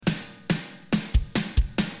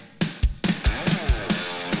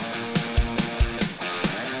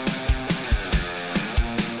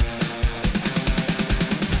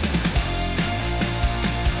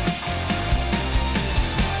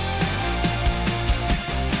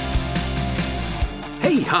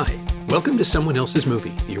Hey, hi. Welcome to Someone Else's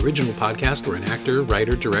Movie, the original podcast where an actor,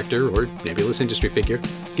 writer, director, or nebulous industry figure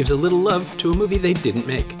gives a little love to a movie they didn't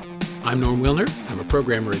make. I'm Norm Wilner, I'm a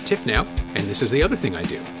programmer at TIFF now, and this is the other thing I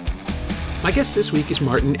do. My guest this week is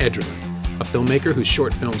Martin Edgerton, a filmmaker whose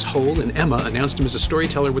short films Hole and Emma announced him as a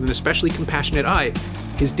storyteller with an especially compassionate eye.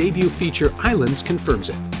 His debut feature, Islands, confirms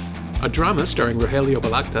it. A drama starring Rogelio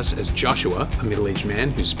Balagtas as Joshua, a middle-aged man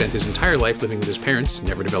who's spent his entire life living with his parents,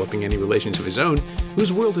 never developing any relations of his own,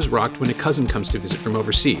 whose world is rocked when a cousin comes to visit from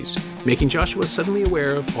overseas, making Joshua suddenly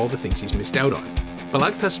aware of all the things he's missed out on.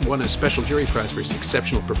 Balagtas won a special jury prize for his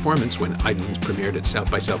exceptional performance when Islands premiered at South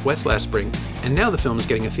by Southwest last spring, and now the film is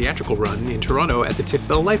getting a theatrical run in Toronto at the TIFF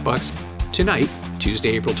Bell Lightbox tonight,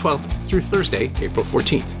 Tuesday, April 12th, through Thursday, April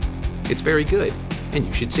 14th. It's very good, and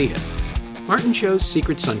you should see it. Martin chose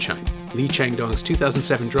Secret Sunshine, Lee Chang-dong's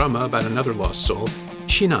 2007 drama about another lost soul,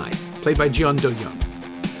 Shinai, played by Jeon Do-young.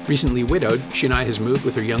 Recently widowed, Shinai has moved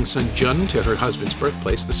with her young son Jun to her husband's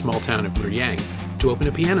birthplace, the small town of Muryang, to open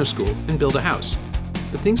a piano school and build a house.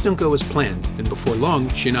 But things don't go as planned, and before long,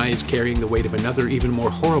 Shinai is carrying the weight of another even more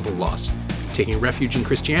horrible loss, taking refuge in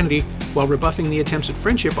Christianity while rebuffing the attempts at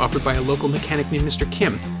friendship offered by a local mechanic named Mr.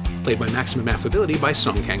 Kim, played by Maximum Affability by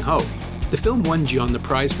Song Kang-ho. The film won Jeon the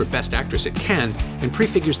prize for Best Actress at Cannes and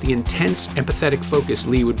prefigures the intense, empathetic focus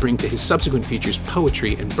Lee would bring to his subsequent features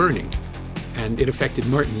Poetry and Burning, and it affected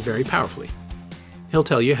Martin very powerfully. He'll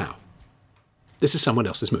tell you how. This is Someone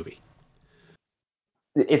Else's Movie.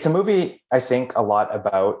 It's a movie I think a lot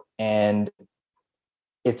about, and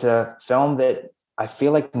it's a film that I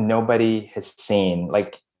feel like nobody has seen.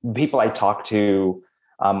 Like, people I talk to,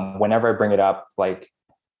 whenever I bring it up, like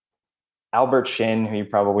Albert Shin, who you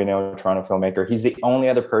probably know, a Toronto filmmaker, he's the only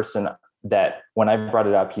other person that when I brought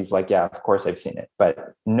it up, he's like, yeah, of course I've seen it.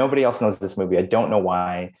 But nobody else knows this movie. I don't know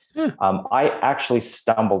why. I actually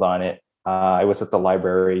stumbled on it. I was at the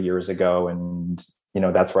library years ago, and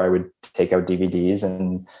that's where I would take out DVDs,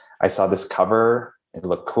 and I saw this cover. It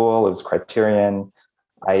looked cool. It was Criterion.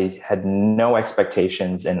 I had no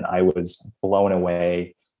expectations, and I was blown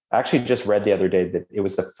away. I actually just read the other day that it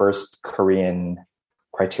was the first Korean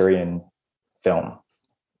Criterion film.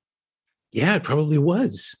 Yeah, it probably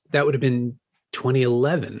was. That would have been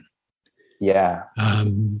 2011. Yeah.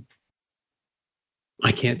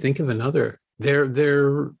 I can't think of another.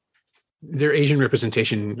 Their Asian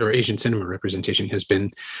representation or Asian cinema representation has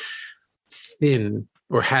been thin,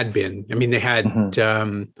 or had been. I mean, they had,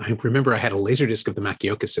 I remember I had a Laserdisc of the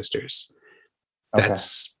Makioka sisters.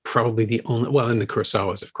 That's probably the only, well, and the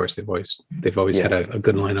Kurosawas, of course, they've always had a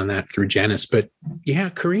good line on that through Janus. But yeah,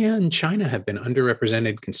 Korea and China have been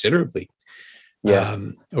underrepresented considerably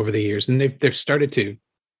over the years. And they've started to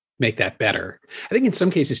make that better. I think in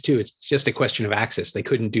some cases too, it's just a question of access. They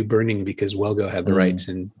couldn't do Burning because Welgo had the rights,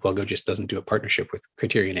 and Welgo just doesn't do a partnership with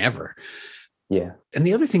Criterion ever. Yeah. And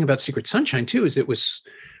the other thing about Secret Sunshine too, is it was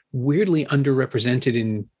weirdly underrepresented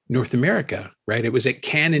in North America, right? It was at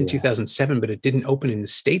Cannes in 2007, but it didn't open in the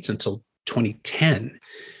States until 2010.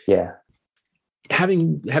 Yeah.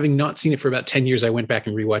 Having not seen it for about 10 years, I went back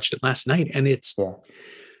and rewatched it last night, and it's,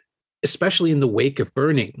 especially in the wake of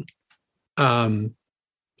Burning,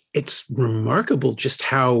 it's remarkable just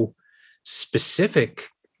how specific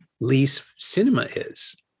Lee's cinema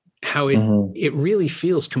is, how it really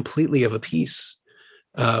feels completely of a piece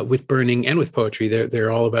with Burning and with Poetry.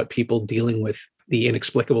 They're all about people dealing with the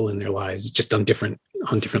inexplicable in their lives, just on different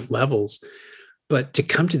levels. But to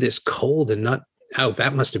come to this cold and not,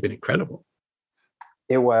 that must have been incredible.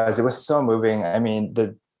 It was so moving. I mean,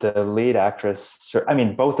 the lead actress, I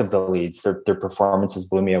mean, both of the leads, their performances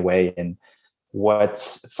blew me away. And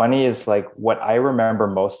what's funny is, like, what I remember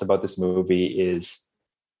most about this movie is,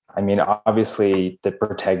 I mean, obviously the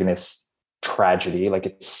protagonist's tragedy, like,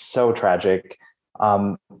 it's so tragic.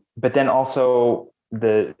 But then also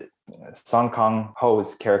the Song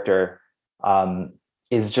Kang-ho's character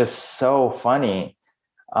is just so funny.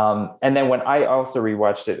 And then when I also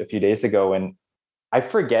rewatched it a few days ago, and I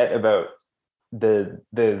forget about the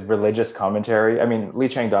religious commentary. I mean, Lee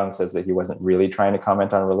Chang-dong says that he wasn't really trying to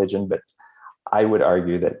comment on religion, but I would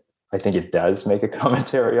argue that I think it does make a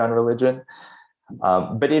commentary on religion.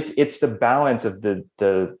 But it's the balance of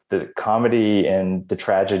the comedy and the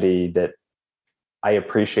tragedy that I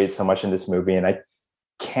appreciate so much in this movie. And I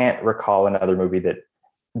can't recall another movie that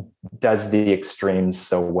does the extremes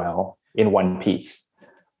so well in one piece.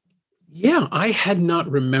 Yeah, I had not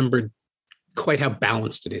remembered quite how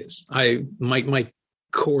balanced it is. My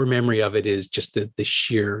core memory of it is just the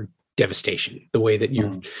sheer devastation, the way that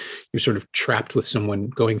you're sort of trapped with someone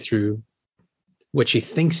going through what she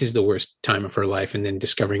thinks is the worst time of her life, and then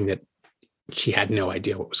discovering that she had no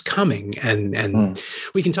idea what was coming. And Mm.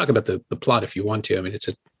 we can talk about the plot if you want to. I mean, it's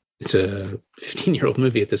a 15-year-old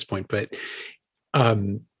movie at this point, but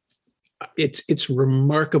it's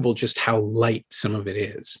remarkable just how light some of it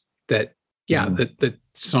is. That the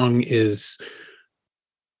song is,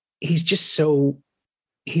 he's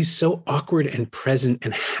so awkward and present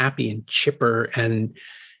and happy and chipper, and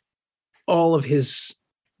all of his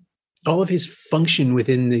function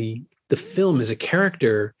within the film as a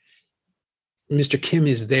character. Mr. Kim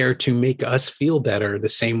is there to make us feel better the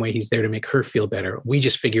same way he's there to make her feel better. We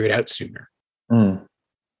just figure it out sooner.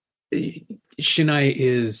 Shinai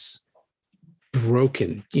is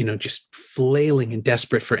broken, just flailing and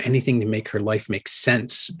desperate for anything to make her life make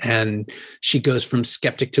sense. And she goes from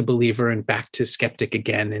skeptic to believer and back to skeptic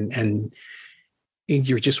again. And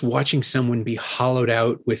you're just watching someone be hollowed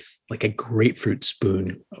out with like a grapefruit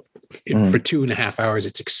spoon for 2.5 hours.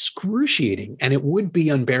 It's excruciating, and it would be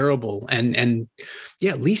unbearable. And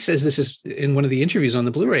Lee says this is in one of the interviews on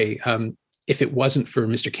the Blu-ray. If it wasn't for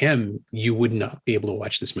Mr. Kim, you would not be able to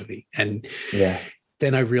watch this movie. And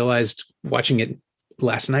then I realized watching it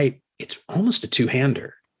last night, it's almost a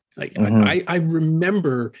two-hander. Like I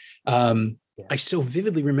remember, I so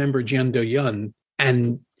vividly remember Jeon Do-yeon,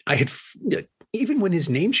 and I had even when his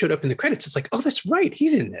name showed up in the credits, it's like, oh, that's right,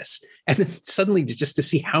 he's in this. And then suddenly just to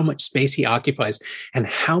see how much space he occupies and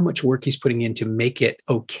how much work he's putting in to make it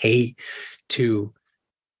okay to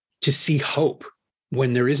see hope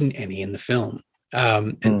when there isn't any in the film.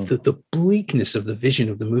 And the bleakness of the vision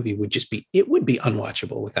of the movie would be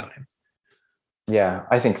unwatchable without him. Yeah,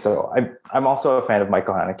 I think so. I'm also a fan of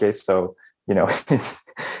Michael Haneke, so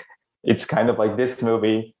it's kind of like this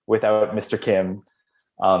movie without Mr. Kim.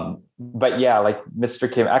 But yeah, like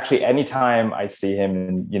Mr. Kim, actually, anytime I see him,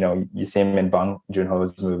 and you see him in Bong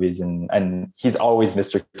Joon-ho's movies, and he's always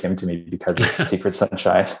Mr. Kim to me because of Secret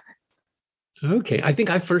Sunshine. Okay, I think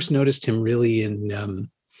I first noticed him really in,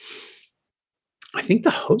 I think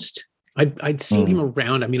The Host. I'd seen him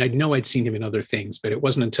around. I mean, I know I'd seen him in other things, but it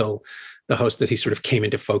wasn't until The Host that he sort of came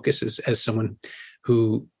into focus as someone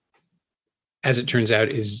who, as it turns out,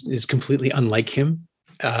 is completely unlike him.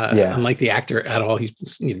 Unlike the actor at all.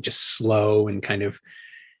 He's just slow and kind of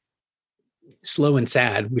slow and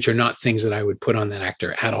sad, which are not things that I would put on that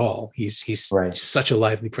actor at all. He's right. Such a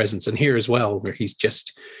lively presence, and here as well, where he's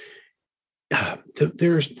just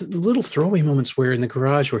there's the little throwaway moments where in the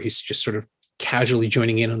garage where he's just sort of casually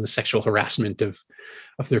joining in on the sexual harassment of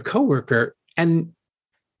their coworker, and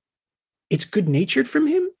it's good natured from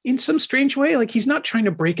him in some strange way. Like he's not trying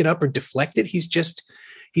to break it up or deflect it. He's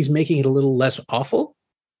making it a little less awful.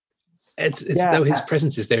 It's though his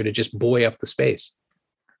presence is there to just buoy up the space.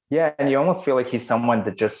 Yeah, and you almost feel like he's someone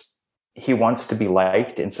that he wants to be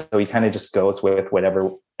liked, and so he kind of just goes with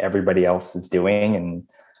whatever everybody else is doing. And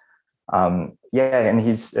and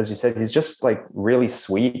he's, as you said, he's just like really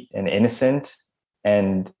sweet and innocent,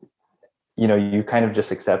 and you kind of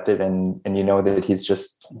just accept it, and that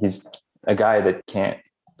he's a guy that can't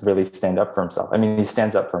really stand up for himself. I mean, he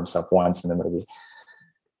stands up for himself once in the movie.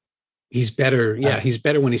 He's better. Yeah, he's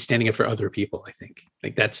better when he's standing up for other people, I think.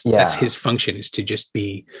 Like that's his function, is to just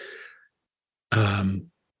be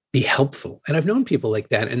helpful. And I've known people like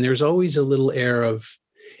that, and there's always a little air of,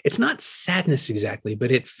 it's not sadness exactly,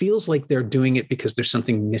 but it feels like they're doing it because there's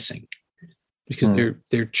something missing, because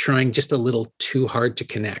they're trying just a little too hard to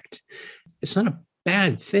connect. It's not a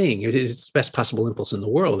bad thing. It's the best possible impulse in the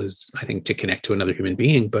world, is, I think, to connect to another human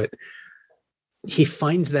being, but he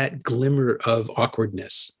finds that glimmer of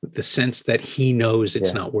awkwardness, the sense that he knows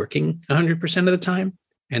it's not working 100% of the time.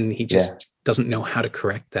 And he just doesn't know how to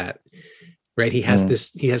correct that. Right. He has the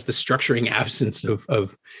structuring absence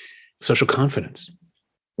of social confidence.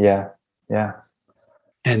 Yeah. Yeah.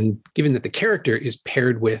 And given that the character is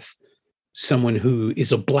paired with someone who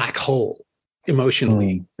is a black hole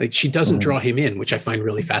emotionally, like she doesn't draw him in, which I find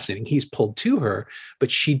really fascinating. He's pulled to her, but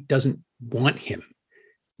she doesn't want him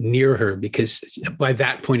near her, because by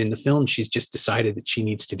that point in the film, she's just decided that she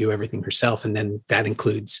needs to do everything herself. And then that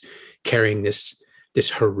includes carrying this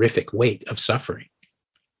horrific weight of suffering.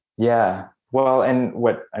 Yeah. Well, and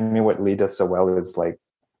what Lee does so well is, like,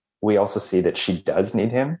 we also see that she does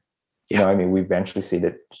need him. Yeah. We eventually see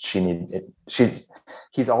that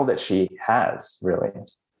he's all that she has, really.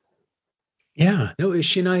 Yeah. No,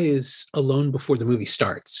 Shinai is alone before the movie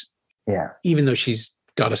starts. Yeah. Even though she's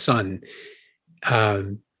got a son,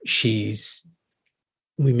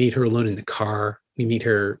 we meet her alone in the car. We meet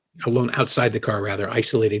her alone outside the car, rather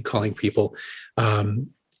isolated, calling people. And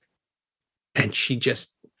she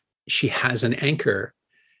has an anchor,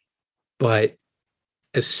 but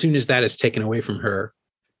as soon as that is taken away from her,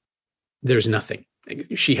 there's nothing.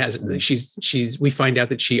 She has, we find out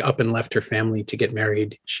that she up and left her family to get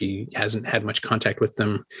married. She hasn't had much contact with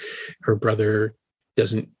them. Her brother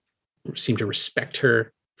doesn't seem to respect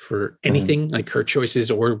her for anything, like her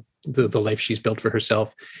choices or the life she's built for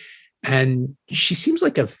herself. And she seems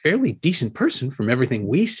like a fairly decent person from everything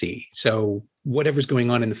we see. So whatever's going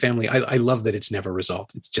on in the family, I love that it's never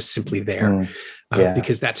resolved. It's just simply there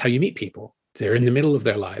because that's how you meet people. They're in the middle of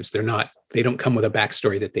their lives. They don't come with a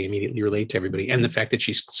backstory that they immediately relate to everybody. And the fact that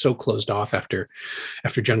she's so closed off after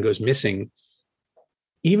Jung goes missing,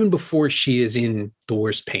 even before she is in the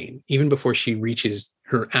worst pain, even before she reaches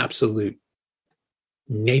her absolute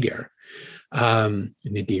nadir, I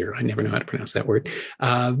never know how to pronounce that word.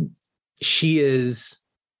 She is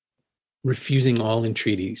refusing all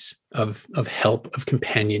entreaties of help, of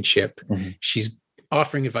companionship. She's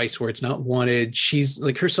offering advice where it's not wanted. She's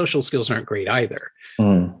like, her social skills aren't great either,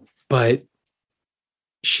 but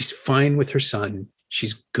she's fine with her son.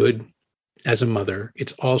 She's good as a mother.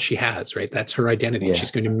 It's all she has, right? That's her identity. Yeah.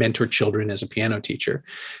 She's going to mentor children as a piano teacher.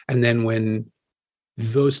 And then when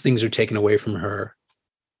those things are taken away from her,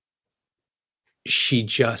 she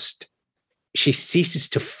ceases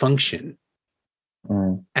to function.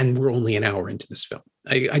 And we're only an hour into this film.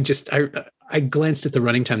 I glanced at the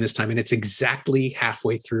running time this time, and it's exactly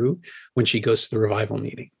halfway through when she goes to the revival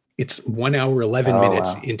meeting. It's 1 hour, 11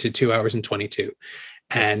 minutes into 2 hours and 22.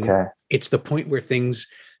 And it's the point where things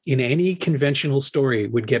in any conventional story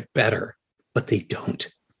would get better, but they don't.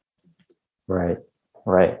 Right.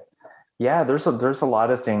 Yeah, there's a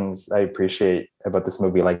lot of things I appreciate about this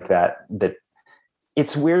movie like that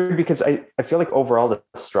it's weird because I feel like overall the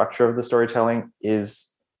structure of the storytelling is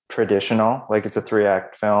traditional. Like it's a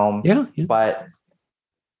 3-act film. Yeah. But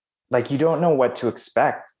like you don't know what to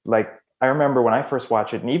expect. Like I remember when I first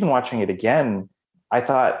watched it and even watching it again, I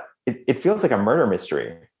thought it feels like a murder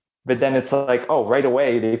mystery. But then it's like, oh, right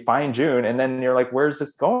away they find June. And then you're like, where's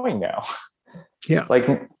this going now? Yeah.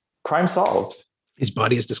 Like crime solved. His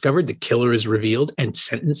body is discovered. The killer is revealed and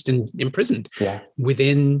sentenced and imprisoned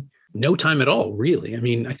within no time at all, really. I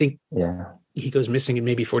mean, I think he goes missing in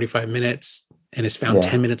maybe 45 minutes and is found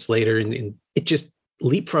 10 minutes later. And it just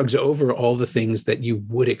leapfrogs over all the things that you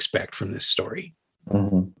would expect from this story.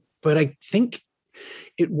 But I think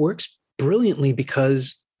it works brilliantly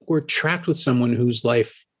because we're trapped with someone whose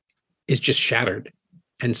life is just shattered.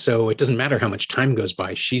 And so it doesn't matter how much time goes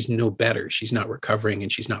by. She's no better. She's not recovering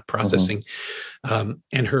and she's not processing.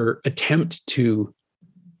 And her attempt to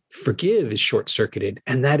forgive is short-circuited.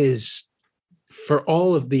 And that is, for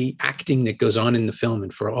all of the acting that goes on in the film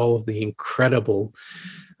and for all of the incredible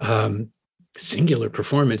singular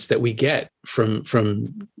performance that we get from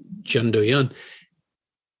Jun Do-yeon,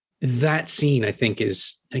 that scene, I think,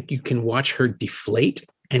 is like you can watch her deflate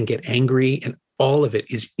and get angry, and all of it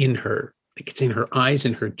is in her. Like it's in her eyes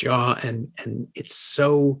and her jaw, and it's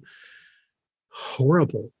so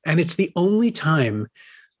horrible. And it's the only time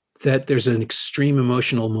that there's an extreme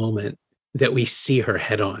emotional moment that we see her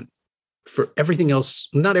head on. For everything else,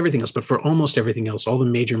 not everything else, but for almost everything else, all the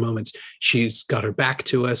major moments, she's got her back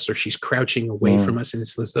to us or she's crouching away from us. And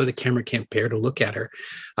it's as though the camera can't bear to look at her.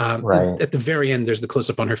 At the very end, there's the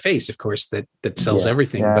close-up on her face, of course, that sells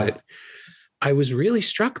everything. But I was really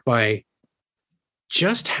struck by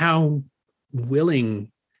just how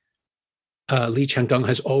willing Lee Chang-dong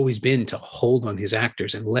has always been to hold on his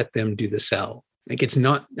actors and let them do the sell. Like it's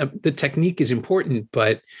not, the technique is important,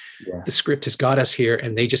 but the script has got us here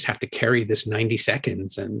and they just have to carry this 90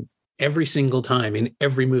 seconds. And every single time in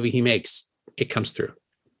every movie he makes, it comes through.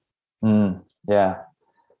 Yeah.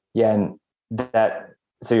 And that,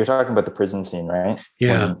 so you're talking about the prison scene, right?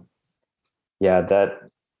 Yeah.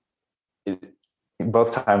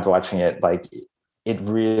 Both times watching it, like it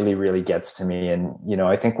really, really gets to me. And, you know,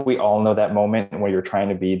 I think we all know that moment where you're trying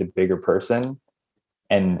to be the bigger person,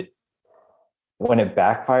 and when it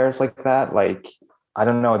backfires like that, like, I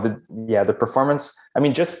don't know, the performance, I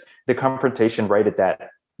mean, just the confrontation right at that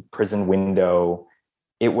prison window,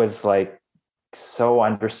 it was like so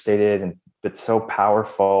understated but so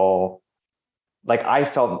powerful. Like I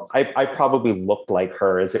felt, I probably looked like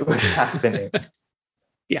her as it was happening.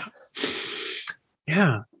 Yeah.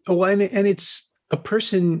 Oh, and it's a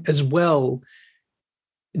person as well.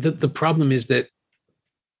 The problem is that,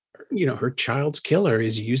 you know, her child's killer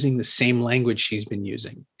is using the same language she's been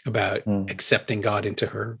using about accepting God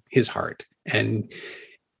into his heart and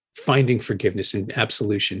finding forgiveness and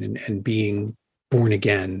absolution and being born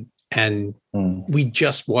again. And we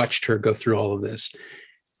just watched her go through all of this,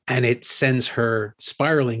 and it sends her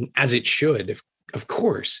spiraling, as it should, of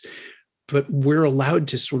course, but we're allowed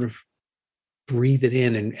to sort of breathe it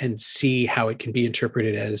in and see how it can be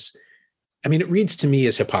interpreted as I mean, it reads to me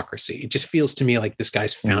as hypocrisy. It just feels to me like this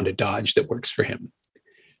guy's found a dodge that works for him.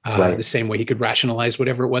 The same way he could rationalize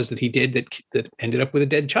whatever it was that he did that ended up with a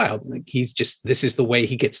dead child. Like this is the way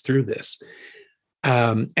he gets through this.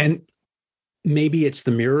 And maybe it's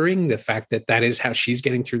the mirroring, the fact that is how she's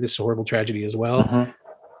getting through this horrible tragedy as well. Mm-hmm.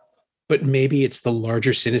 But maybe it's the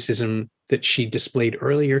larger cynicism that she displayed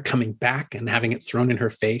earlier coming back and having it thrown in her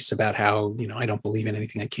face about how, I don't believe in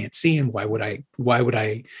anything I can't see. And why would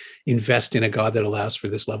I invest in a God that allows for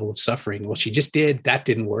this level of suffering? Well, she just did. That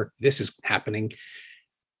didn't work. This is happening.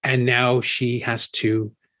 And now she has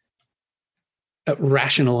to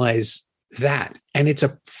rationalize that. And it's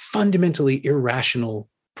a fundamentally irrational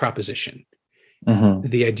proposition. Mm-hmm.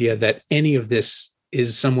 The idea that any of this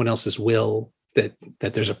is someone else's will, that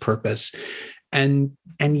there's a purpose. And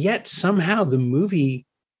yet somehow the movie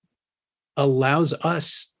allows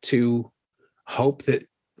us to hope that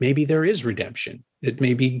maybe there is redemption, that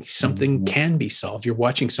maybe something can be solved. You're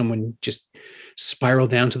watching someone just spiral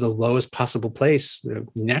down to the lowest possible place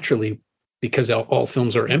naturally, because all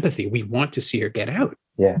films are empathy. We want to see her get out.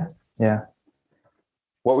 Yeah. Yeah.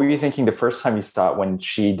 What were you thinking the first time you saw it when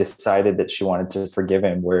she decided that she wanted to forgive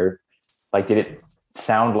him? Did it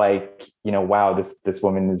sound like, wow, this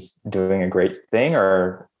woman is doing a great thing,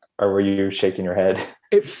 or were you shaking your head?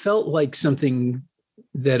 It felt like something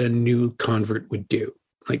that a new convert would do.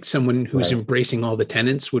 Like someone who's embracing all the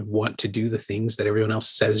tenets would want to do the things that everyone else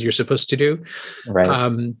says you're supposed to do.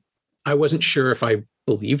 Right. I wasn't sure if I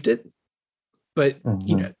believed it, but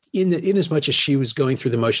in as much as she was going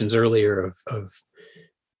through the motions earlier of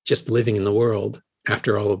just living in the world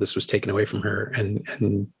after all of this was taken away from her,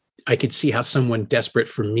 and I could see how someone desperate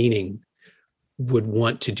for meaning would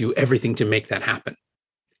want to do everything to make that happen.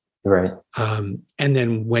 Right. And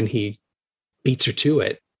then when he beats her to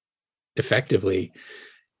it effectively,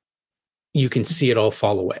 you can see it all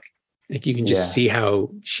fall away. Like you can just see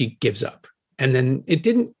how she gives up. And then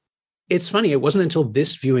it's funny. It wasn't until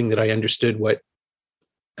this viewing that I understood what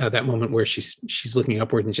that moment where she's looking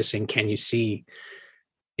upward and just saying, "Can you see?"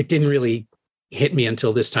 It didn't really hit me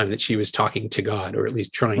until this time that she was talking to God, or at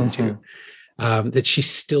least trying to, that she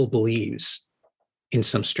still believes in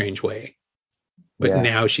some strange way, but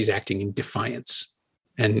now she's acting in defiance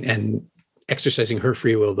and exercising her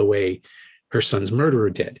free will the way her son's murderer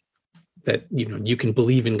did. That, you can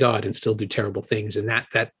believe in God and still do terrible things. And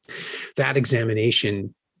that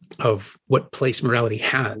examination of what place morality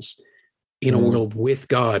has in a world with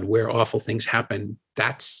God where awful things happen,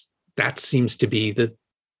 that seems to be the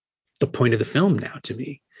point of the film now to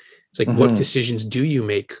me. It's like, what decisions do you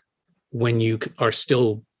make when you are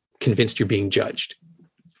still convinced you're being judged?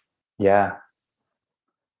 Yeah.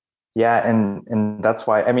 Yeah. And that's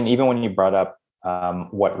why, I mean, even when you brought up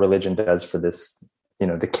what religion does for this,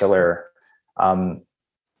 the killer, on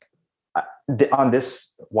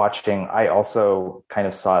this watching, I also kind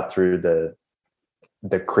of saw it through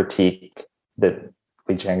the critique that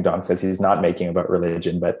Lee Chang-dong says he's not making about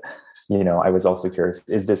religion, but I was also curious,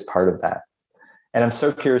 is this part of that? And I'm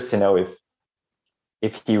so curious to know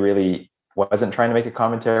if he really wasn't trying to make a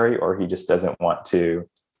commentary, or he just doesn't want to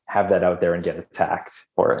have that out there and get attacked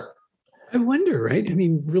for it. I wonder, right? I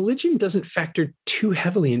mean, religion doesn't factor too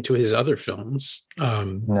heavily into his other films.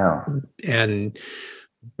 No. And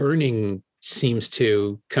Burning seems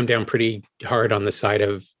to come down pretty hard on the side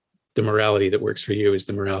of the morality that works for you is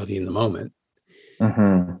the morality in the moment.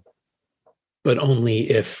 Mm-hmm. But only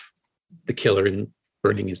if the killer in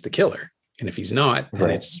Burning is the killer. And if he's not, then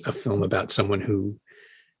it's a film about someone who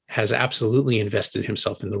has absolutely invested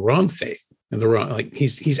himself in the wrong faith and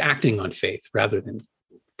he's acting on faith rather than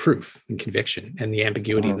proof and conviction. And the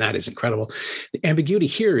ambiguity in that is incredible. The ambiguity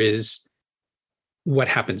here is what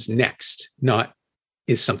happens next, not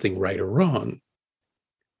is something right or wrong.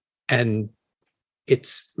 And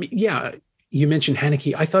you mentioned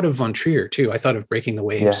Haneke. I thought of Von Trier too. I thought of Breaking the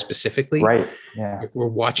Waves specifically. Right. Yeah. We're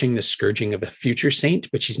watching the scourging of a future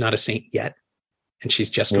saint, but she's not a saint yet. And she's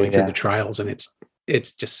just going through the trials, and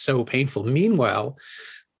it's just so painful. Meanwhile,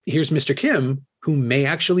 here's Mr. Kim, who may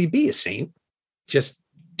actually be a saint, just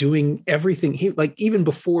doing everything. Even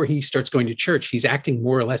before he starts going to church, he's acting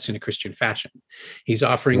more or less in a Christian fashion. He's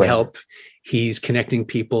offering help. He's connecting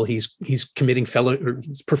people. He's committing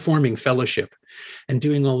he's performing fellowship and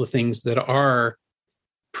doing all the things that are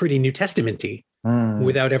pretty New Testament-y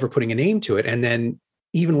without ever putting a name to it. And then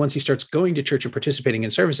even once he starts going to church and participating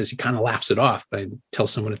in services, he kind of laughs it off and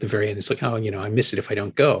tells someone at the very end, it's like, oh, I miss it if I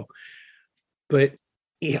don't go. But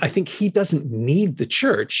I think he doesn't need the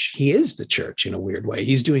church. He is the church in a weird way.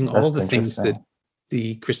 He's doing all the things that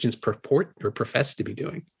the Christians purport or profess to be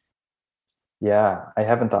doing. Yeah, I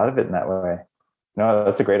haven't thought of it in that way. No,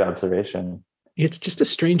 that's a great observation. It's just a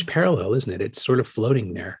strange parallel, isn't it? It's sort of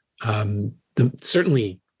floating there.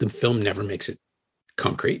 Certainly the film never makes it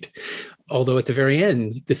concrete. Although at the very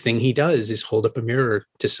end, the thing he does is hold up a mirror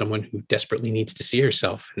to someone who desperately needs to see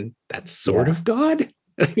herself. And that's sort of God.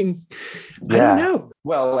 I mean, I don't know.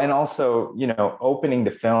 Well, and also, opening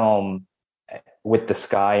the film with the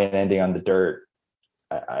sky and ending on the dirt.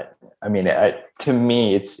 I mean, to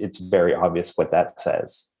me, it's very obvious what that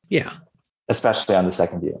says. Yeah. Especially on the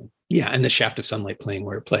second viewing. Yeah. And the shaft of sunlight playing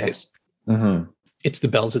where it plays. Mm-hmm. It's the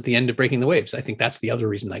bells at the end of Breaking the Waves. I think that's the other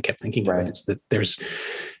reason I kept thinking of it. It's that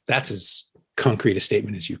that's as concrete a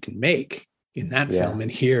statement as you can make in that film.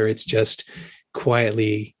 And here it's just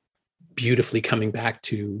quietly, beautifully coming back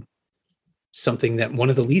to something that one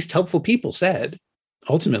of the least helpful people said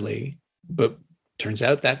ultimately, but turns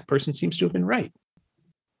out that person seems to have been right.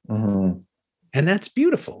 Mm-hmm. And that's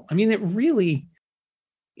beautiful. I mean, it really,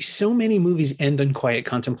 so many movies end on quiet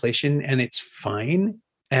contemplation and it's fine.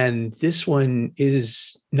 And this one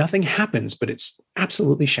is, nothing happens, but it's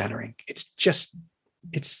absolutely shattering. It's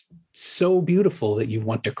so beautiful that you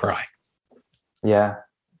want to cry. Yeah.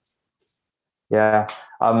 Yeah.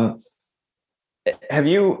 Have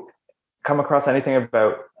you come across anything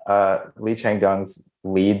about Lee Chang-dong's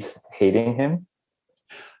leads hating him?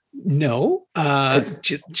 No,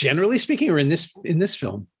 just generally speaking, or in this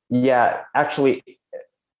film? Yeah, actually,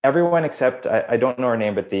 everyone except I don't know her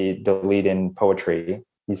name, but the lead in Poetry.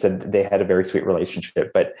 He said they had a very sweet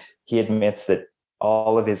relationship, but he admits that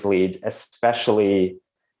all of his leads, especially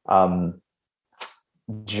Jun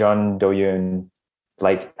Do-yoon,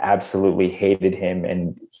 like absolutely hated him,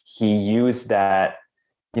 and he used that.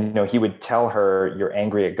 He would tell her, "You're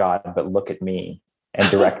angry at God, but look at me," and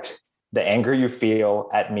direct the anger you feel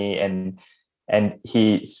at me. And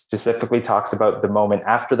he specifically talks about the moment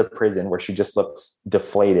after the prison where she just looks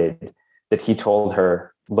deflated, that he told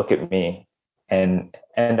her, "Look at me." And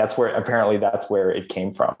that's where it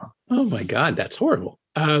came from. Oh my God, that's horrible.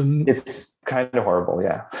 It's kind of horrible.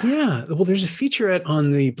 Yeah. Yeah. Well, there's a featurette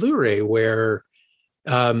on the Blu-ray where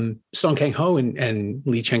Song Kang-ho and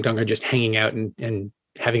Lee Chang-dong are just hanging out and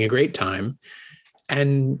having a great time.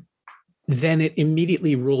 And then it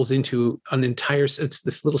immediately rolls into an entire, it's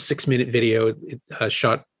this little 6-minute video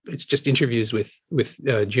shot. It's just interviews with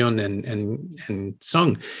Jeon and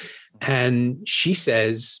Sung. And she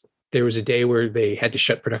says there was a day where they had to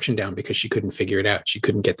shut production down because she couldn't figure it out. She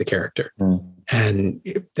couldn't get the character. And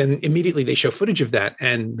then immediately they show footage of that.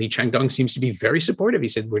 And Lee Chang-dong seems to be very supportive. He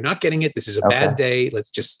said, "We're not getting it. This is a bad day. Let's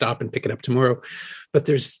just stop and pick it up tomorrow." But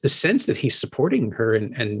there's the sense that he's supporting her.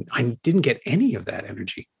 And I didn't get any of that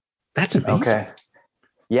energy. That's amazing. Okay.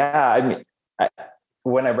 Yeah. I mean,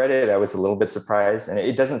 when I read it, I was a little bit surprised, and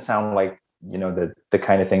it doesn't sound like, the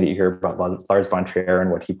kind of thing that you hear about Lars von Trier and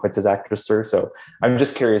what he puts his actors through. So I'm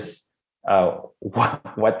just curious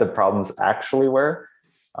what the problems actually were.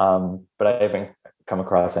 But I haven't come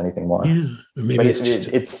across anything more. Yeah. Maybe but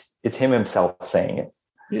it's him himself saying it.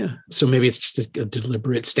 Yeah. So maybe it's just a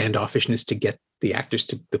deliberate standoffishness to get the actors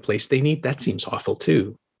to the place they need. That seems awful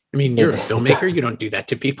too. I mean, you're a filmmaker. You don't do that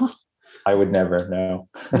to people. I would never, no.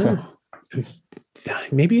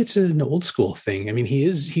 Maybe it's an old school thing. I mean,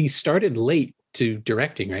 he started late to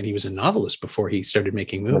directing, right? He was a novelist before he started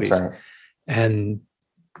making movies. That's right. And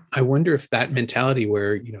I wonder if that mentality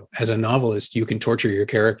where, as a novelist, you can torture your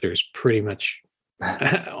characters pretty much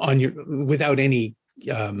without any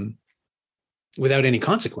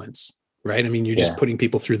consequence, right? I mean, you're just putting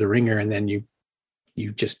people through the ringer and then you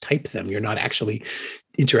just type them. You're not actually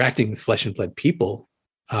interacting with flesh and blood people.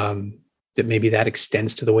 That maybe that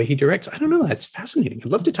extends to the way he directs. I don't know. That's fascinating. I'd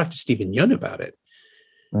love to talk to Steven Yeun about it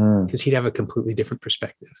because he'd have a completely different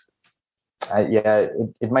perspective.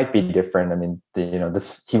 It might be different. I mean,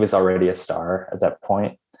 he was already a star at that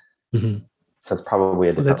point. Mm-hmm. So it's probably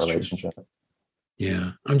a different relationship. True.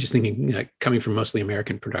 Yeah. I'm just thinking coming from mostly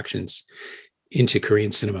American productions into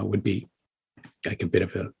Korean cinema would be like a bit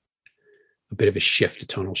of a shift, a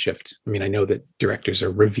tonal shift. I mean, I know that directors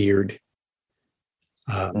are revered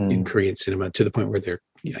in Korean cinema to the point where they're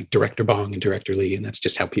like Director Bong and Director Lee, and that's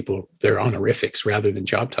just how they're honorifics rather than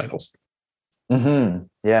job titles. Mm-hmm.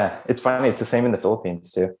 Yeah, it's funny. It's the same in the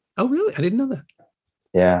Philippines too. Oh, really? I didn't know that.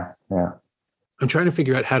 Yeah. I'm trying to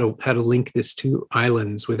figure out how to link this to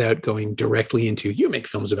Islands without going directly into you make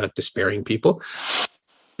films about despairing people,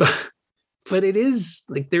 but it is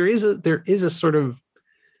like there is a sort of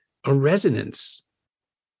a resonance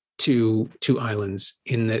to Islands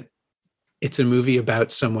in that it's a movie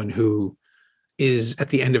about someone who is at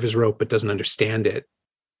the end of his rope but doesn't understand it,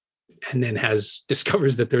 and then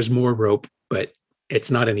discovers that there's more rope, but it's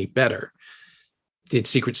not any better. did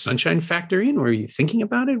Secret Sunshine factor in? Were you thinking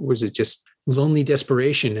about it? Was it just lonely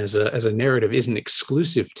desperation as a narrative isn't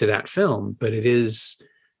exclusive to that film, but it is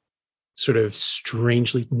sort of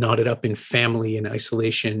strangely knotted up in family and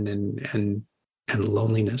isolation and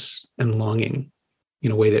loneliness and longing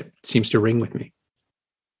in a way that seems to ring with me.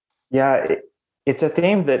 Yeah, it's a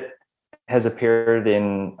theme that has appeared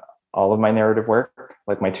in all of my narrative work,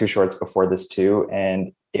 like my two shorts before this too.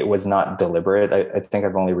 And it was not deliberate. I think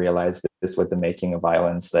I've only realized this with the making of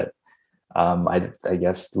Islands, that I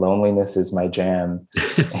guess loneliness is my jam.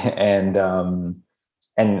 and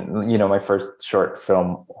my first short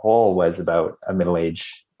film, Hole, was about a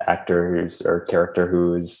middle-aged character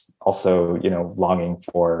who is also, longing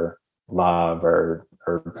for love or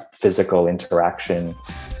physical interaction.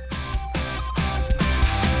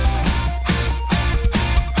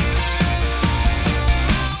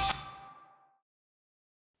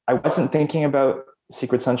 I wasn't thinking about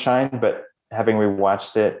Secret Sunshine, but having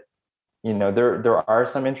rewatched it, there are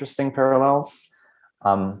some interesting parallels.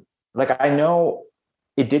 I know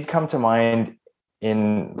it did come to mind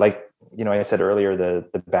in, I said earlier,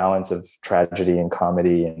 the balance of tragedy and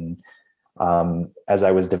comedy. And as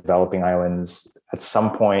I was developing Islands, at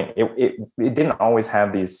some point, it didn't always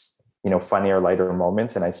have these, funnier, lighter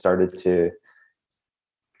moments. And I started to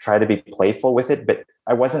try to be playful with it, but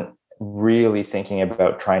I wasn't really thinking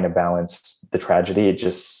about trying to balance the tragedy. It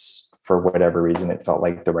just, for whatever reason, it felt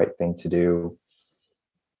like the right thing to do.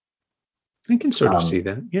 I can sort of see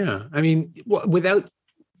that. Yeah. I mean, without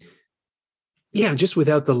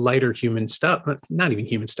the lighter human stuff, not even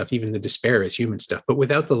human stuff, even the despair is human stuff, but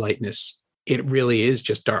without the lightness, it really is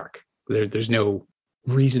just dark. There's no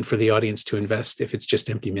reason for the audience to invest if it's just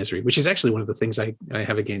empty misery, which is actually one of the things I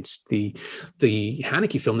have against the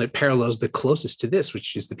Haneke film that parallels the closest to this,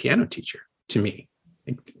 which is The Piano Teacher, to me,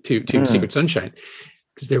 to Secret Sunshine,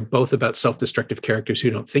 because they're both about self-destructive characters who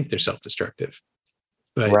don't think they're self-destructive.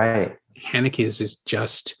 But right. Haneke's is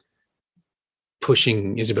just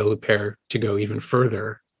pushing Isabelle Huppert to go even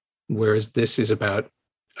further, whereas this is about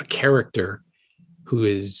a character who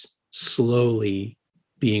is slowly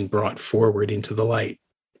being brought forward into the light,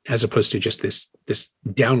 as opposed to just this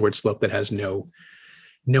downward slope that has no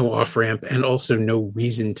off ramp and also no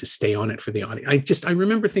reason to stay on it for the audience. I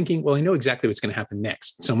remember thinking, well, I know exactly what's going to happen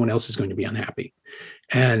next. Someone else is going to be unhappy,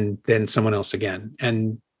 and then someone else again.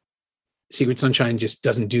 And Secret Sunshine just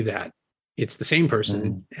doesn't do that. It's the same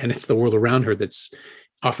person, and it's the world around her that's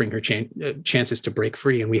offering her chances to break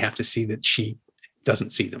free, and we have to see that she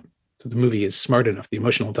doesn't see them. So the movie is smart enough. The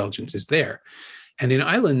emotional intelligence is there. And in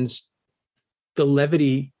Islands, the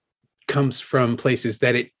levity comes from places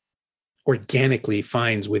that it organically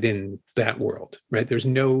finds within that world, right? There's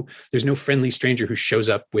no friendly stranger who shows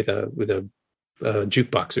up with a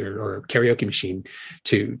jukebox or a karaoke machine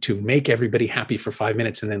to make everybody happy for 5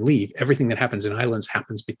 minutes and then leave. Everything that happens in Islands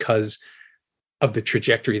happens because of the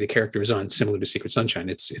trajectory the character is on, similar to Secret Sunshine.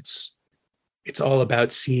 It's all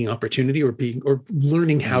about seeing opportunity or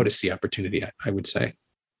learning how to see opportunity, I would say.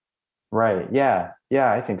 Right. Yeah.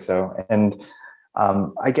 I think so. And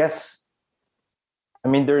I guess, I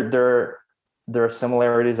mean, there are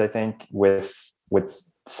similarities, I think, with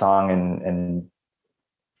Song and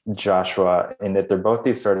Joshua, in that they're both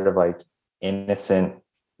these sort of like innocent,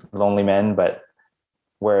 lonely men, but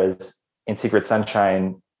whereas in Secret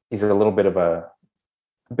Sunshine, he's a little bit of a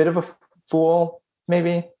fool,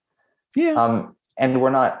 maybe. Yeah. And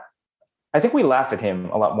I think we laugh at him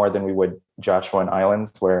a lot more than we would Joshua in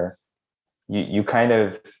Islands, where you kind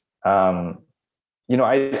of, I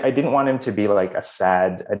didn't want him to be like I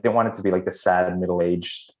didn't want it to be like the sad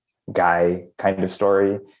middle-aged guy kind of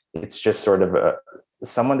story. It's just sort of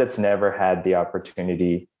someone that's never had the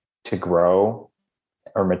opportunity to grow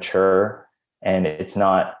or mature. And it's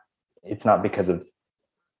not because of,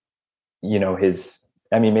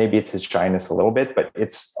 maybe it's his shyness a little bit, but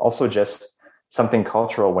it's also just something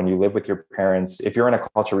cultural. When you live with your parents, if you're in a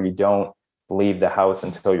culture where you don't leave the house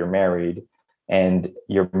until you're married, and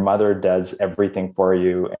your mother does everything for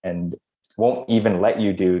you and won't even let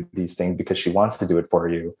you do these things because she wants to do it for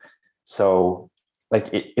you. So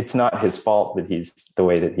it's not his fault that he's the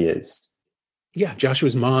way that he is. Yeah.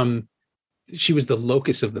 Joshua's mom, she was the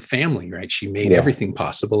locus of the family, right? She made everything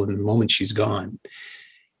possible. And the moment she's gone,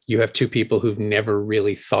 you have two people who've never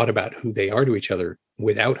really thought about who they are to each other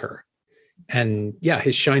without her. And yeah,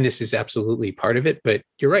 his shyness is absolutely part of it, but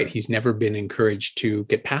you're right. He's never been encouraged to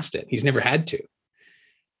get past it. He's never had to.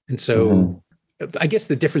 And so I guess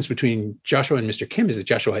the difference between Joshua and Mr. Kim is that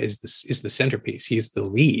Joshua is the centerpiece. He's the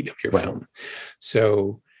lead of your film.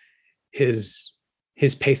 So his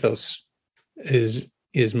pathos is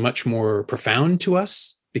much more profound to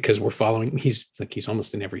us because we're following, he's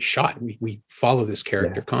almost in every shot. We follow this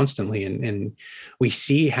character constantly, and we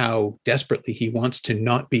see how desperately he wants to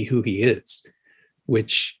not be who he is,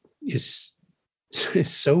 which is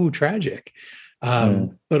so tragic.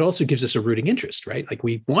 But also gives us a rooting interest, right? Like,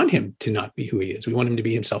 we want him to not be who he is. We want him to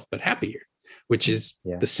be himself, but happier, which is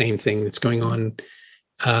the same thing that's going on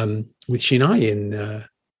with Shinai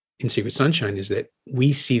in Secret Sunshine, is that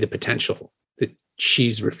we see the potential that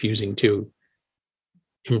she's refusing to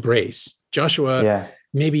embrace. Joshua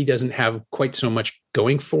maybe doesn't have quite so much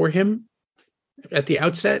going for him at the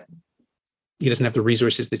outset. He doesn't have the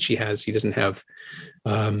resources that she has. He doesn't have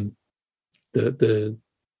the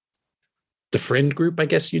friend group, I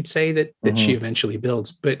guess you'd say, that she eventually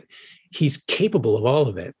builds, but he's capable of all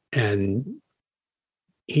of it. And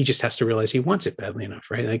he just has to realize he wants it badly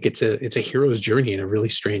enough, right? Like, it's a hero's journey in a really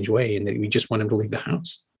strange way, and that we just want him to leave the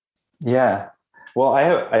house. Yeah. Well, I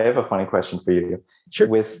have a funny question for you. Sure.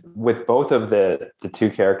 With both of the two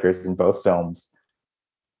characters in both films,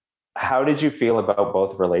 how did you feel about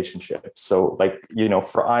both relationships? So, like,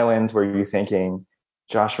 for Islands, were you thinking,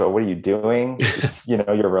 Joshua, what are you doing?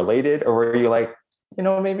 You're related, or were you like,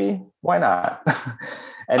 maybe why not?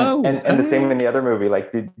 and the same in the other movie.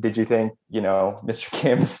 Like, did you think, Mr.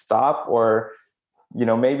 Kim, stop, or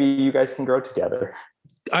maybe you guys can grow together?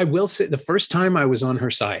 I will say, the first time I was on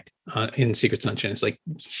her side in Secret Sunshine, it's like,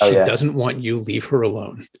 she doesn't want you, leave her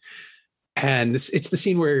alone. And it's the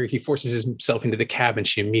scene where he forces himself into the cab and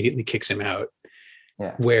she immediately kicks him out.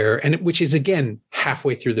 Yeah. Which is, again,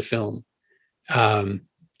 halfway through the film. And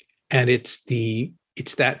it's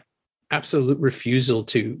that absolute refusal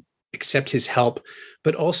to accept his help,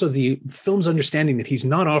 but also the film's understanding that he's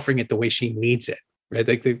not offering it the way she needs it, right?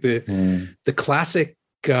 Like the classic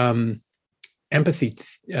empathy,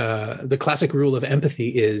 the classic rule of empathy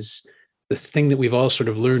is the thing that we've all sort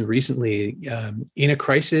of learned recently. In a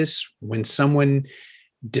crisis, when someone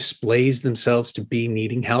displays themselves to be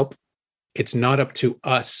needing help, it's not up to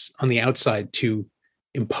us on the outside to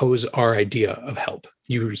impose our idea of help.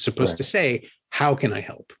 You're supposed to say, how can I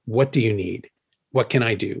help? What do you need? What can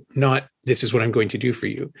I do? Not, this is what I'm going to do for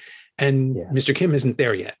you. And Mr. Kim isn't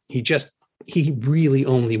there yet. He really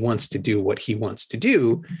only wants to do what he wants to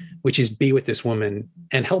do, which is be with this woman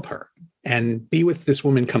and help her. And be with this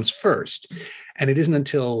woman comes first. And it isn't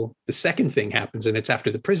until the second thing happens, and it's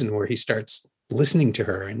after the prison, where he starts listening to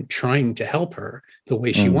her and trying to help her the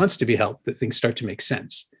way she wants to be helped, that things start to make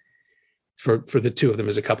sense for the two of them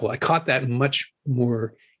as a couple. I caught that much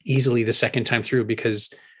more easily the second time through,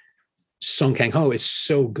 because Song Kang-ho is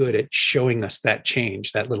so good at showing us that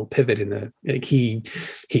change, that little pivot he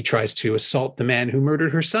tries to assault the man who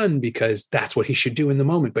murdered her son because that's what he should do in the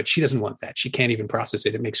moment, but she doesn't want that. She can't even process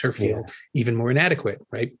it. It makes her feel even more inadequate,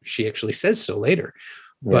 right? She actually says so later,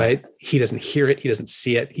 but he doesn't hear it. He doesn't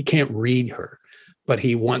see it. He can't read her, but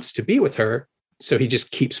he wants to be with her. So he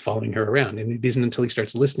just keeps following her around. And it isn't until he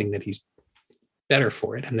starts listening that he's better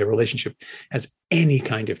for it, and their relationship has any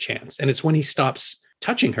kind of chance. And it's when he stops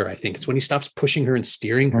touching her, I think it's when he stops pushing her and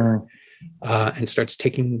steering her, and starts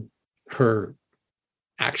taking her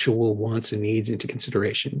actual wants and needs into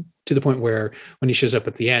consideration, to the point where when he shows up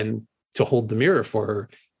at the end to hold the mirror for her,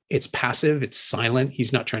 it's passive, it's silent.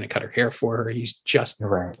 He's not trying to cut her hair for her. He's just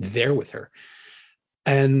there with her.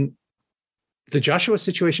 And the Joshua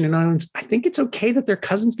situation in Islands, I think it's okay that they're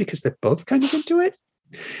cousins because they're both kind of into it.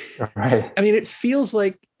 Right. I mean, it feels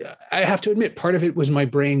like, I have to admit, part of it was my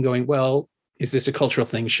brain going, well, is this a cultural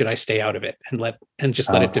thing? Should I stay out of it and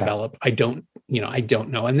just let it develop? I don't know.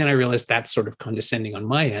 And then I realized that's sort of condescending on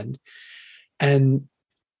my end. And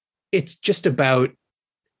it's just about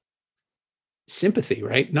sympathy,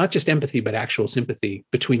 right? Not just empathy, but actual sympathy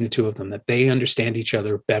between the two of them, that they understand each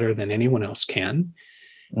other better than anyone else can.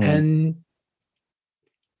 And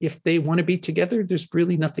if they want to be together, there's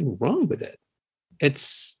really nothing wrong with it.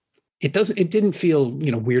 It didn't feel,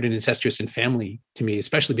 weird and incestuous and family to me,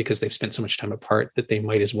 especially because they've spent so much time apart that they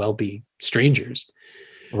might as well be strangers.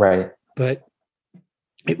 Right. But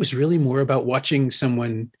it was really more about watching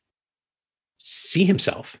someone see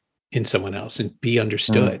himself in someone else and be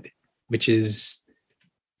understood, which is,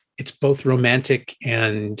 it's both romantic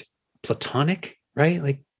and platonic, right?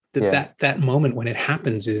 Like that moment when it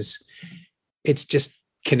happens it's just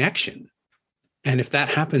connection. And if that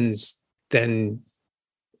happens, then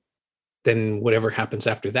whatever happens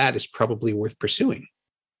after that is probably worth pursuing.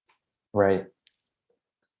 Right.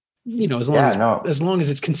 As long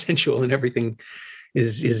as it's consensual and everything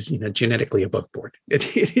is genetically above board.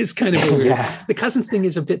 It is kind of weird. The cousins thing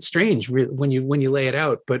is a bit strange when you lay it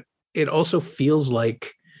out, but it also feels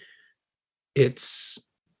like it's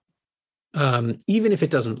even if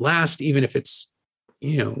it doesn't last, even if it's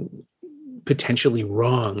potentially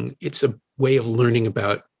wrong. It's a way of learning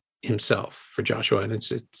about himself for Joshua. And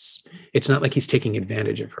it's not like he's taking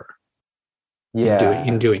advantage of her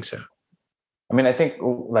in doing so. I mean, I think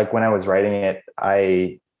like when I was writing it,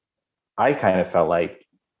 I kind of felt like,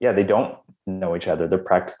 they don't know each other. They're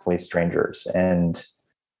practically strangers. And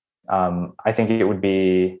I think it wouldn't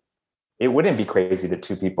be crazy that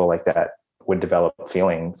two people like that would develop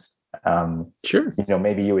feelings. Sure.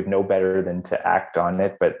 Maybe you would know better than to act on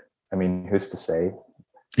it, but I mean, who's to say?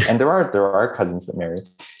 And there are cousins that marry.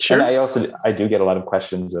 Sure. And I do get a lot of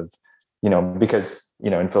questions of, because,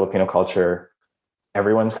 in Filipino culture,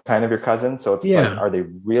 everyone's kind of your cousin. So it's like, are they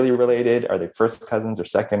really related? Are they first cousins or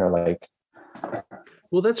second, or like?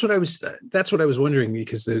 Well, that's what I was wondering,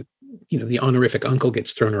 because the honorific uncle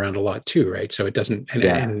gets thrown around a lot too, right? So it doesn't,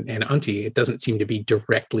 and auntie, it doesn't seem to be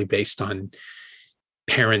directly based on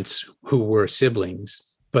parents who were siblings,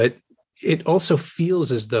 but it also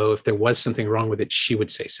feels as though if there was something wrong with it, she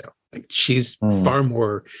would say so. Like, she's far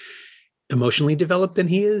more emotionally developed than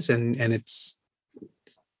he is. And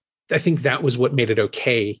I think that was what made it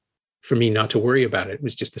okay for me not to worry about it. It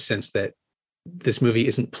was just the sense that this movie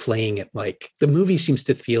isn't playing it like the movie seems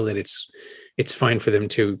to feel that it's fine for them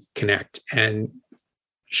to connect. And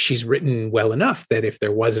she's written well enough that if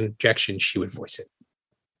there was an objection, she would voice it.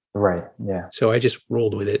 Right. Yeah. So I just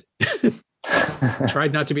rolled with it.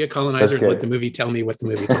 Tried not to be a colonizer and let the movie tell me what the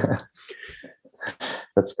movie told me.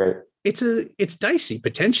 That's great. It's dicey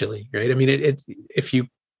potentially, right? I mean, if you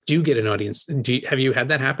do get an audience, have you had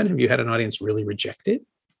that happen? Have you had an audience really reject it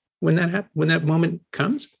when that moment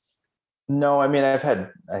comes? No, I mean, I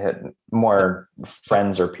had more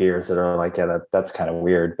friends or peers that are like, that's kind of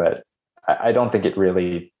weird, but I don't think it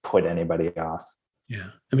really put anybody off. Yeah.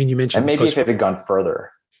 I mean, you mentioned, and maybe if it had gone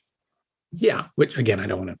further. Yeah. Which again, I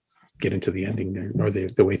don't want to get into the ending there or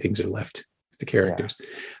the way things are left with the characters.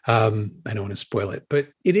 I don't want to spoil it, but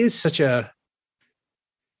it is such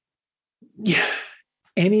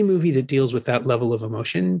any movie that deals with that level of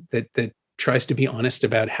emotion, that tries to be honest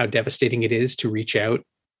about how devastating it is to reach out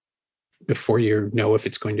before you know if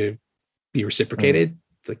it's going to be reciprocated,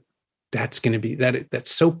 like that's going to be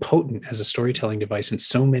that's so potent as a storytelling device. And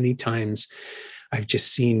so many times I've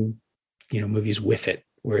just seen, movies with it,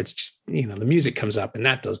 where it's just, the music comes up and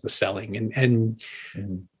that does the selling, and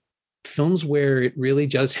films where it really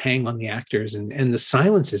does hang on the actors, and the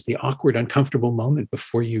silence is the awkward, uncomfortable moment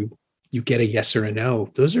before you get a yes or a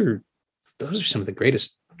no. Those are some of the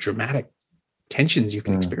greatest dramatic tensions you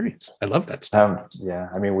can experience. I love that stuff.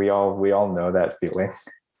 I mean, we all know that feeling.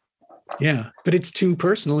 Yeah, but it's too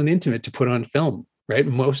personal and intimate to put on film, right?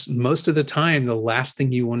 Most of the time, the last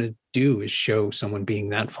thing you want to do is show someone being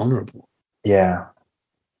that vulnerable. Yeah.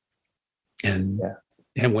 And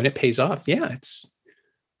when it pays off,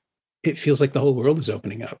 it feels like the whole world is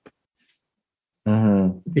opening up.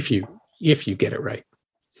 Mm-hmm. If you get it right.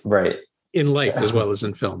 Right. In life as well as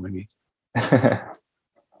in film. I mean,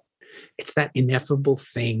 it's that ineffable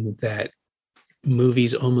thing that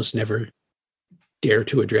movies almost never dare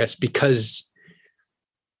to address, because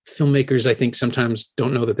filmmakers, I think, sometimes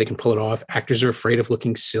don't know that they can pull it off. Actors are afraid of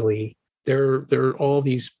looking silly. There are all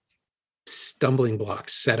these stumbling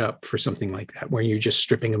blocks set up for something like that, where you're just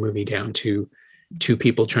stripping a movie down to two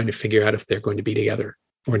people trying to figure out if they're going to be together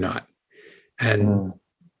or not. And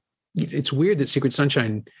it's weird that Secret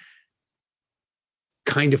Sunshine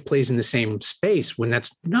kind of plays in the same space when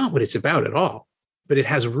that's not what it's about at all, but it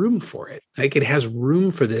has room for it. Like, it has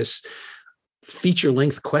room for this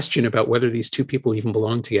feature-length question about whether these two people even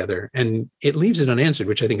belong together, and it leaves it unanswered,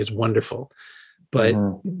 which I think is wonderful. But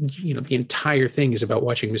the entire thing is about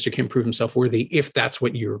watching Mr. Kim prove himself worthy, if that's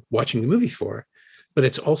what you're watching the movie for. But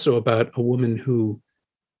it's also about a woman who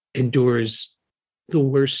endures the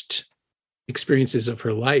worst experiences of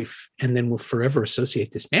her life and then will forever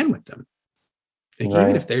associate this man with them. Like,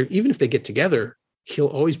 right. even if they get together, he'll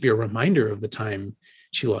always be a reminder of the time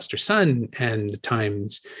she lost her son and the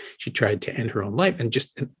times she tried to end her own life, and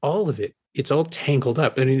all of it. It's all tangled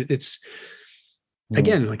up. I mean, it's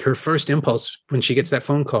again, like, her first impulse when she gets that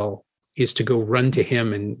phone call is to go run to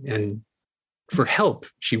him and for help.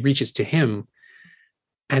 She reaches to him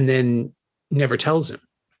and then never tells him.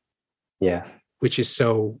 Yeah. Which is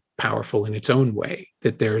so powerful in its own way,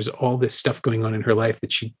 that there's all this stuff going on in her life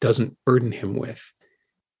that she doesn't burden him with,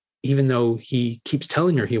 even though he keeps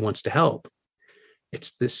telling her he wants to help.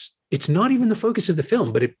 It's not even the focus of the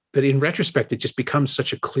film, but in retrospect, it just becomes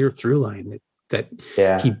such a clear through line that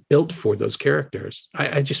he built for those characters.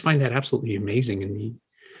 I just find that absolutely amazing in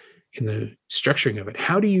the structuring of it.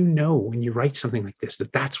 How do you know when you write something like this,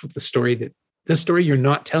 that's what the story you're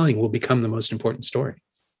not telling will become the most important story?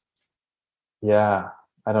 Yeah,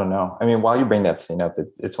 I don't know. I mean, while you bring that scene up,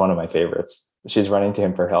 it's one of my favorites. She's running to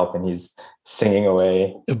him for help, and he's singing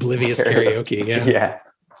away. Oblivious karaoke. Yeah. Yeah.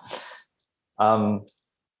 Um,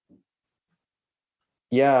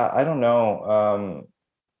 yeah, I don't know.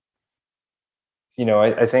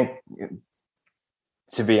 I think,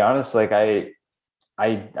 to be honest, like I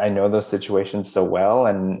know those situations so well,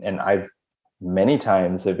 and I've many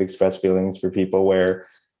times have expressed feelings for people where,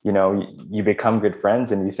 you become good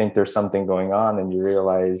friends and you think there's something going on, and you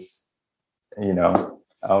realize,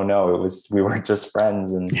 oh no, we were just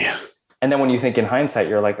friends. Yeah. And then when you think in hindsight,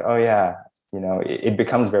 you're like, oh yeah, it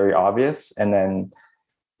becomes very obvious. And then,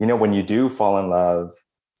 when you do fall in love,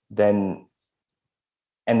 then,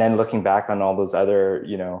 and then looking back on all those other,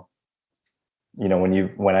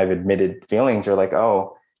 when I've admitted feelings, you're like,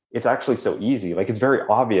 oh, it's actually so easy. Like, it's very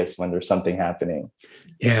obvious when there's something happening.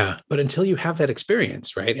 Yeah. But until you have that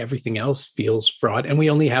experience, right, everything else feels fraud. And we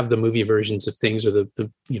only have the movie versions of things, or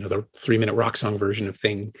the 3-minute rock song version of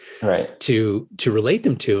thing, right, to relate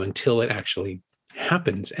them to, until it actually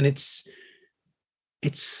happens. And it's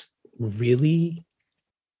really,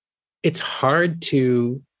 it's hard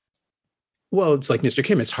to, well, it's like Mr.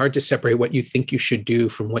 Kim, it's hard to separate what you think you should do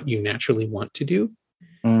from what you naturally want to do.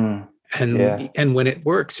 And when it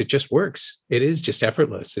works, it just works. It is just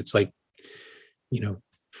effortless. It's like,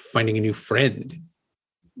 finding a new friend.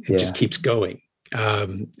 It just keeps going.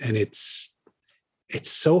 And it's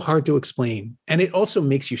so hard to explain. And it also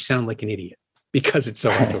makes you sound like an idiot because it's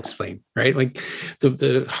so hard to explain, right? Like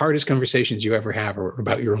the hardest conversations you ever have are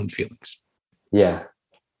about your own feelings. Yeah.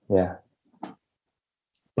 Yeah.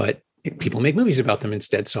 But people make movies about them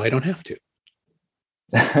instead, so I don't have to.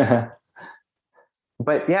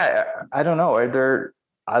 But yeah, I don't know. Are there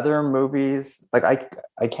other movies? Like, I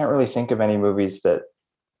can't really think of any movies that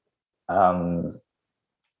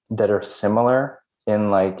that are similar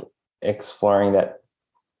in, like, exploring that,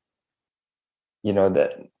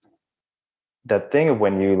 that thing of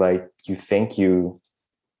when you think your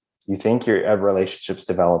relationship's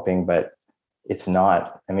developing, but it's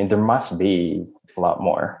not. I mean, there must be a lot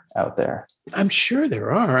more out there. I'm sure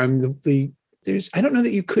there are. I don't know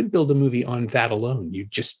that you could build a movie on that alone.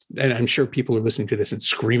 And I'm sure people are listening to this and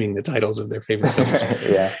screaming the titles of their favorite films,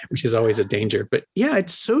 yeah, which is always a danger. But yeah,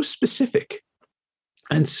 it's so specific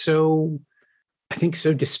and so, I think,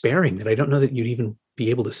 so despairing that I don't know that you'd even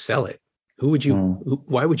be able to sell it.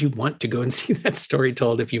 Why would you want to go and see that story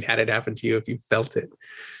told if you had it happen to you, if you felt it?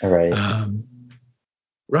 Right.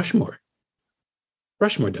 Rushmore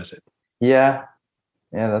does it. Yeah.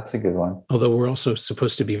 Yeah, that's a good one. Although we're also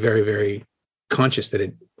supposed to be very, very conscious that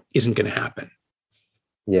it isn't going to happen.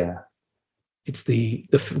 Yeah. It's the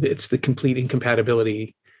complete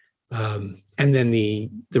incompatibility. And then the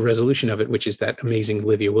resolution of it, which is that amazing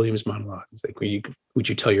Olivia Williams monologue. It's like, would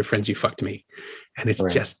you tell your friends you fucked me? And it's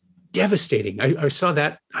just devastating. I saw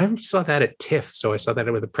that at TIFF. So I saw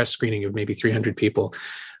that with a press screening of maybe 300 people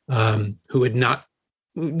who had not,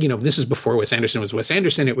 this was before Wes Anderson was Wes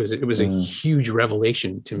Anderson. It was a huge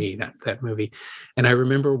revelation to me, that movie. And I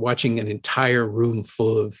remember watching an entire room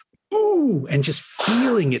full of ooh, and just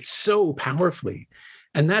feeling it so powerfully.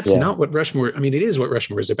 And that's not what Rushmore, I mean, it is what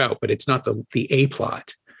Rushmore is about, but it's not the A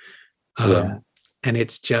plot. And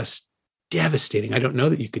it's just devastating. I don't know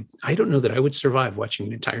that I would survive watching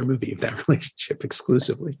an entire movie of that relationship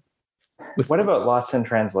exclusively. What about Lost in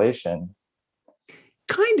Translation?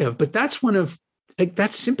 Kind of, but that's one of, like,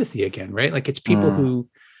 that's sympathy again, right? Like, it's people who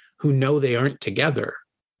know they aren't together,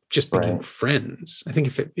 just being friends. I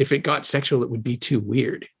think if it got sexual, it would be too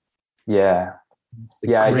weird. Yeah.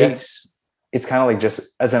 I guess it's kind of like,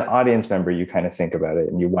 just as an audience member, you kind of think about it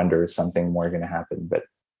and you wonder, is something more going to happen? But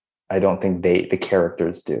I don't think the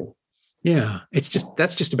characters do. Yeah. That's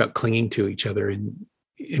just about clinging to each other and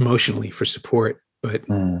emotionally for support, but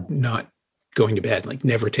not going to bed, like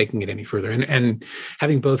never taking it any further. And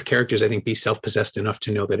having both characters, I think, be self-possessed enough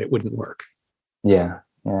to know that it wouldn't work. Yeah.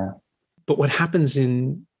 Yeah. But what happens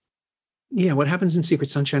in Secret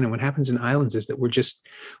Sunshine and what happens in Islands is that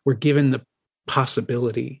we're given the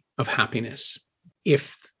possibility of happiness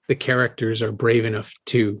if the characters are brave enough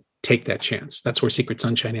to take that chance. That's where Secret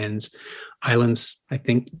Sunshine ends. Islands, I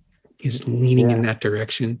think, is leaning in that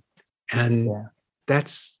direction. And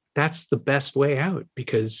that's the best way out,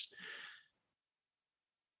 because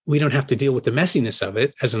we don't have to deal with the messiness of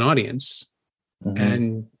it as an audience.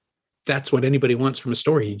 And that's what anybody wants from a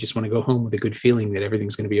story. You just want to go home with a good feeling that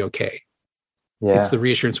everything's going to be okay. Yeah. It's the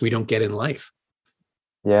reassurance we don't get in life.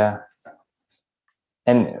 Yeah.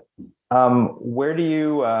 And where do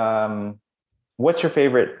you, what's your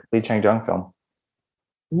favorite Lee Chang-dong film?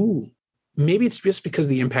 Ooh, maybe it's just because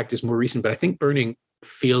the impact is more recent, but I think Burning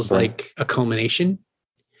feels like a culmination.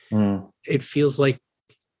 It feels like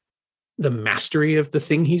the mastery of the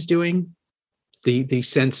thing he's doing, the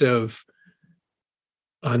sense of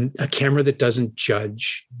a camera that doesn't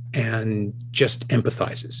judge and just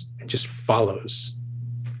empathizes and just follows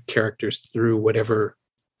characters through whatever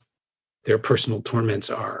their personal torments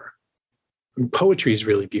are. And poetry is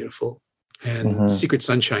really beautiful, and Secret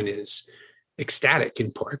Sunshine is ecstatic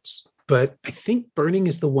in parts, but I think Burning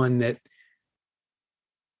is the one that,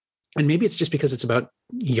 and maybe it's just because it's about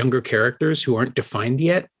younger characters who aren't defined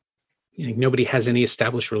yet. Like, nobody has any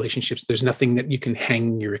established relationships. There's nothing that you can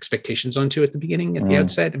hang your expectations onto at the beginning, at the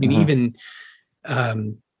outset. I mean,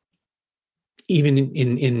 even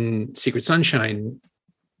in Secret Sunshine,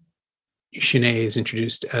 Shanae is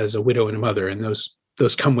introduced as a widow and a mother, and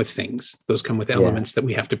those come with things. Those come with elements that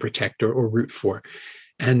we have to protect or root for.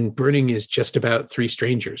 And Burning is just about three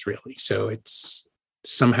strangers, really. So it's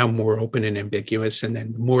somehow more open and ambiguous. And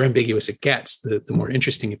then the more ambiguous it gets, the more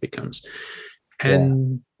interesting it becomes.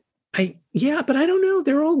 And but I don't know.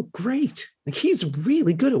 They're all great. Like, he's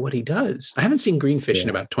really good at what he does. I haven't seen Greenfish in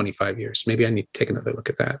about 25 years. Maybe I need to take another look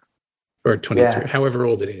at that. Or 23, however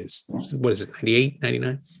old it is. What is it, 98,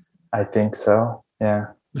 99? I think so. Yeah.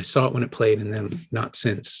 I saw it when it played and then not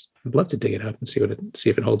since. I'd love to dig it up and see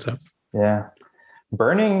if it holds up. Yeah.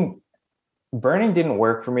 Burning didn't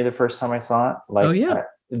work for me the first time I saw it. Like,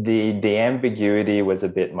 the ambiguity was a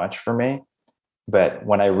bit much for me, but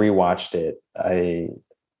when I rewatched it, I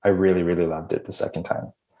really, really loved it the second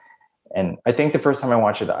time. And I think the first time I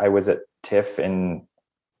watched it, I was at TIFF, and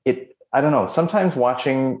I don't know, sometimes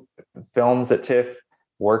watching films at TIFF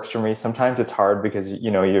works for me. Sometimes it's hard because,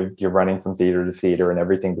 you're running from theater to theater and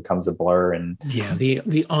everything becomes a blur. And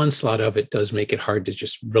the onslaught of it does make it hard to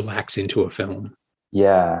just relax into a film.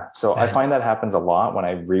 Yeah. So I find that happens a lot when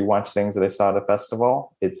I rewatch things that I saw at a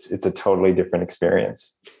festival. It's a totally different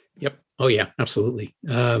experience. Yep. Oh yeah, absolutely.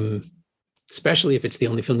 Especially if it's the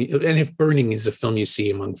only film, and if Burning is a film you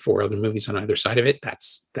see among four other movies on either side of it,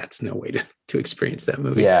 that's no way to experience that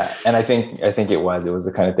movie. Yeah. And I think it was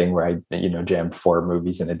the kind of thing where I, jammed 4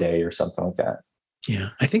 movies in a day or something like that. Yeah.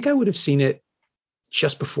 I think I would have seen it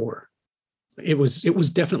just before. It was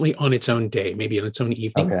definitely on its own day, maybe on its own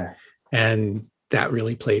evening. Okay. And that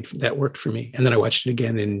really that worked for me. And then I watched it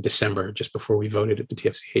again in December, just before we voted at the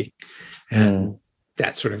TFC. And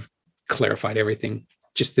that sort of clarified everything.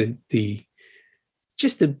 Just the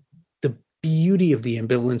beauty of the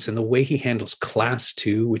ambivalence and the way he handles class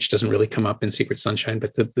too, which doesn't really come up in Secret Sunshine,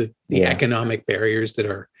 but the economic barriers that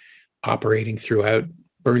are operating throughout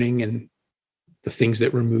Burning, and the things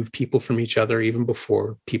that remove people from each other even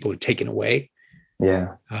before people are taken away.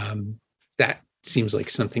 Yeah. That seems like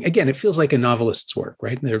something, again, it feels like a novelist's work,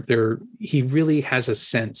 right? He really has a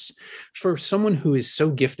sense for someone who is so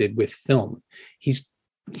gifted with film.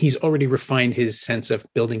 He's already refined his sense of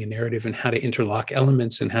building a narrative and how to interlock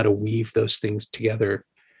elements and how to weave those things together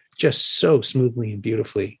just so smoothly and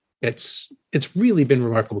beautifully. It's really been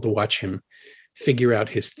remarkable to watch him figure out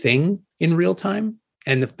his thing in real time.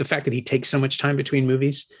 And the fact that he takes so much time between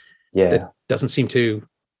movies, that doesn't seem to,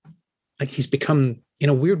 like, he's become, in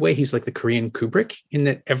a weird way, he's like the Korean Kubrick, in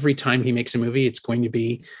that every time he makes a movie, it's going to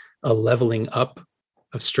be a leveling up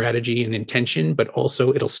of strategy and intention, but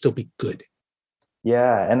also it'll still be good.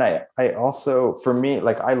 Yeah. And I also, for me,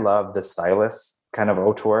 like, I love the stylist kind of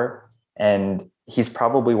auteur, and he's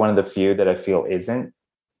probably one of the few that I feel isn't,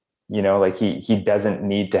 like he doesn't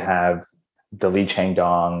need to have the Lee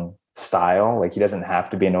Chang-dong style. Like, he doesn't have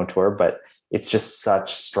to be an auteur, but it's just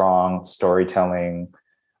such strong storytelling.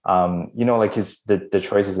 Like the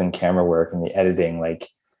choices in camera work and the editing, like,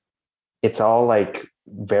 it's all like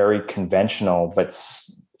very conventional, but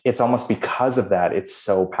it's almost because of that, it's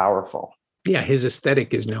so powerful. Yeah, his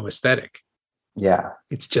aesthetic is no aesthetic. Yeah.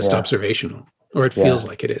 It's just observational, or it feels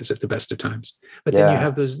like it is at the best of times. But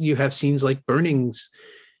then you have scenes like Burning's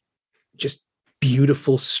just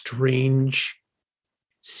beautiful, strange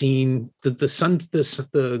scene,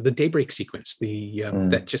 the daybreak sequence,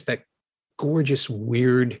 that gorgeous,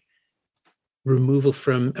 weird removal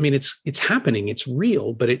from, I mean, it's happening, it's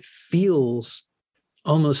real, but it feels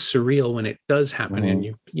almost surreal when it does happen. And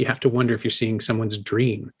you have to wonder if you're seeing someone's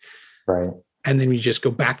dream. Right. And then you just go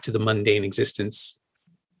back to the mundane existence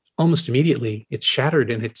almost immediately. It's shattered,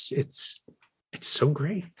 and it's so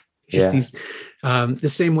great. Just these, the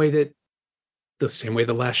same way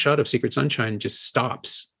the last shot of Secret Sunshine just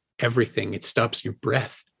stops everything. It stops your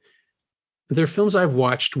breath. There are films I've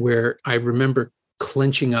watched where I remember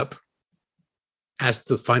clenching up as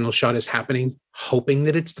the final shot is happening, hoping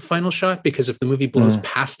that it's the final shot, because if the movie blows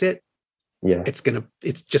past it, it's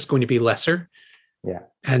just going to be lesser. Yeah.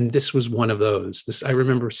 And this was one of those. I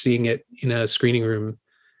remember seeing it in a screening room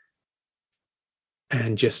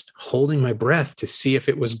and just holding my breath to see if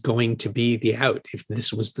it was going to be the out, if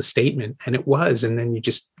this was the statement. And it was. And then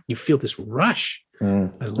you feel this rush.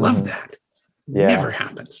 I love that. Yeah. Never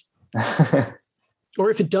happens. Or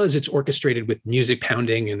if it does, it's orchestrated with music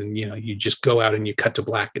pounding and, you just go out and you cut to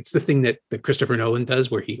black. It's the thing that Christopher Nolan does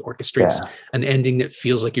where he orchestrates an ending that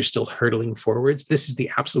feels like you're still hurtling forwards. This is the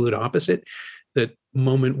absolute opposite. The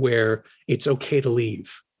moment where it's okay to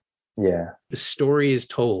leave. Yeah. The story is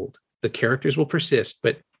told. The characters will persist,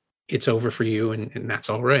 but it's over for you and that's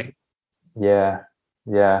all right. Yeah.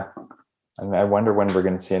 Yeah. I wonder when we're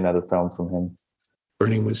going to see another film from him.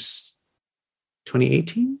 Burning was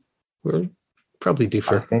 2018? We're probably due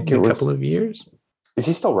for a couple of years. Is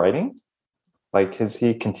he still writing? Like, has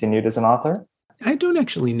he continued as an author? I don't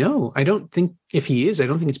actually know. I don't think if he is, I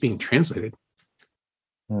don't think it's being translated.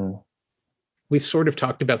 We've sort of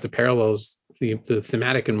talked about the parallels, the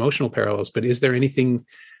thematic and emotional parallels, but is there anything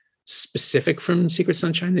specific from Secret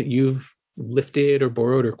Sunshine that you've lifted or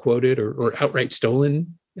borrowed or quoted or outright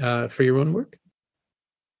stolen for your own work?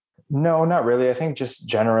 No, not really. I think just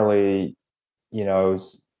generally, I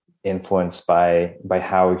was influenced by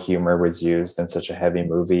how humor was used in such a heavy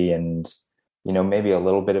movie, and maybe a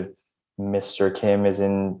little bit of Mr. Kim is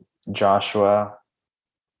in Joshua.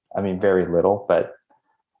 I mean, very little, but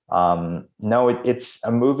no, it's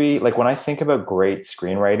a movie. Like when I think about great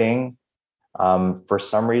screenwriting, for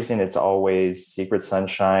some reason it's always Secret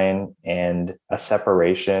Sunshine and A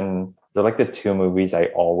Separation. They're like the two movies I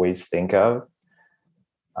always think of.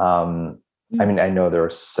 I mean, I know there are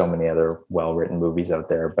so many other well-written movies out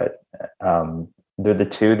there, but they're the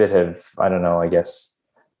two that have, I don't know, I guess,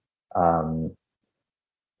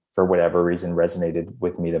 for whatever reason, resonated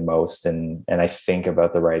with me the most. And I think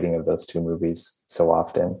about the writing of those two movies so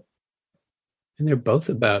often. And they're both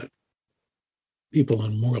about people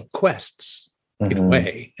on moral quests in a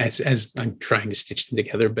way, as I'm trying to stitch them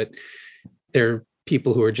together, but they're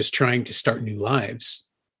people who are just trying to start new lives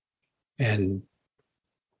and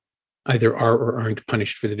either are or aren't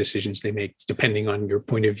punished for the decisions they make, depending on your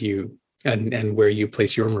point of view and where you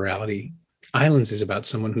place your morality. Islands is about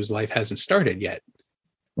someone whose life hasn't started yet.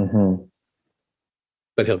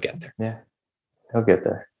 But he'll get there. Yeah, he'll get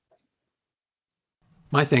there.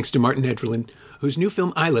 My thanks to Martin Edgerlin, whose new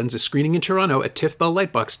film Islands is screening in Toronto at TIFF Bell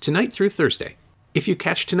Lightbox tonight through Thursday. If you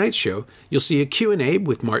catch tonight's show, you'll see a Q&A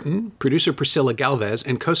with Martin, producer Priscilla Galvez,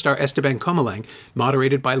 and co-star Esteban Comalang,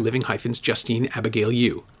 moderated by Living Hyphen's Justine Abigail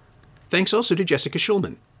Yu. Thanks also to Jessica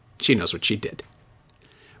Schulman. She knows what she did.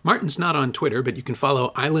 Martin's not on Twitter, but you can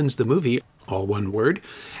follow Islands the Movie, all one word,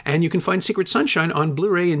 and you can find Secret Sunshine on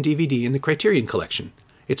Blu-ray and DVD in the Criterion Collection.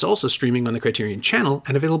 It's also streaming on the Criterion Channel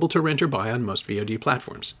and available to rent or buy on most VOD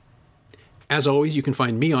platforms. As always, you can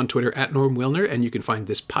find me on Twitter at Norm Wilner, and you can find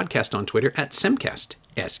this podcast on Twitter at Semcast,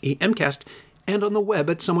 S-E-M-Cast, and on the web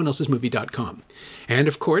at someoneelsesmovie.com. And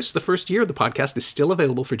of course, the first year of the podcast is still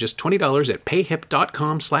available for just $20 at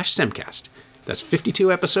payhip.com/Semcast. That's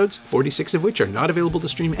 52 episodes, 46 of which are not available to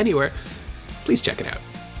stream anywhere. Please check it out.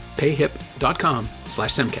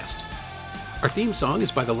 payhip.com/Semcast. Our theme song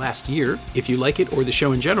is by The Last Year. If you like it or the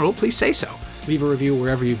show in general, please say so. Leave a review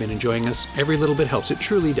wherever you've been enjoying us. Every little bit helps. It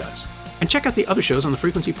truly does. And check out the other shows on the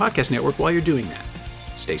Frequency Podcast Network while you're doing that.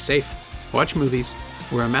 Stay safe, watch movies,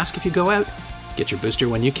 wear a mask if you go out, get your booster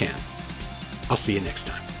when you can. I'll see you next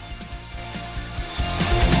time.